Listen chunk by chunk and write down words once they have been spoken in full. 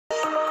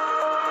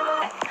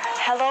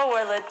Hello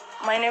world,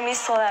 my name is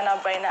Sollyana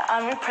ABAYNEH.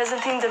 I'm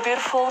representing the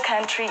beautiful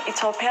country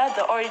Ethiopia,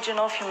 the origin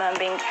of human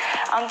being.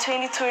 I'm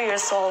 22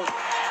 years old.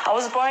 I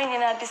was born in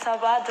Addis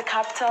Ababa, the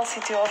capital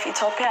city of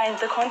Ethiopia and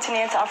the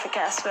continent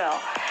Africa as well.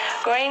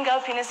 Growing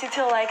up in a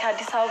city like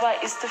Addis Ababa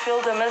is to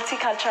feel the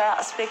multicultural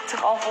aspect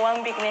of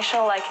one big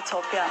nation like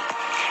Ethiopia.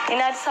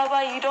 In Addis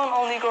Ababa, you don't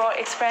only grow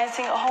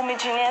experiencing a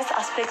homogeneous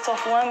aspect of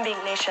one big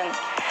nation.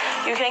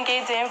 You can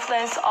get the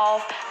influence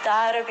of the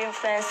Arab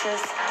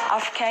influences,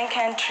 African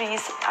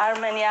countries,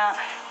 Armenia,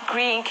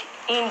 Greek,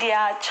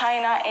 India,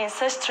 China, and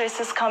such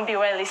traces can be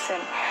well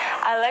listened.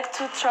 I like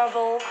to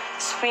travel,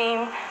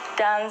 swim,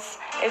 dance,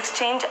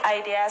 exchange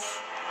ideas,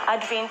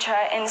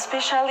 adventure, and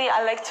especially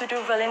I like to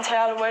do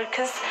volunteer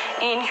works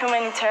in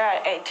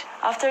humanitarian aid.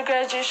 After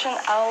graduation,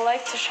 I would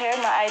like to share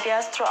my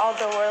ideas throughout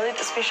the world,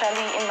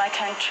 especially in my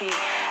country,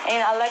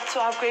 and I like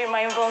to upgrade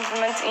my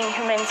involvement in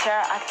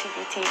humanitarian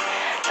activity.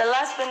 The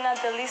last but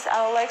not the least,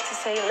 I would like to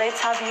say,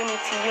 let's have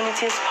unity.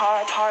 Unity is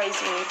power, power is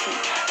unity.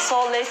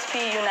 So let's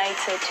be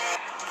united.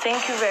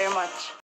 Thank you very much.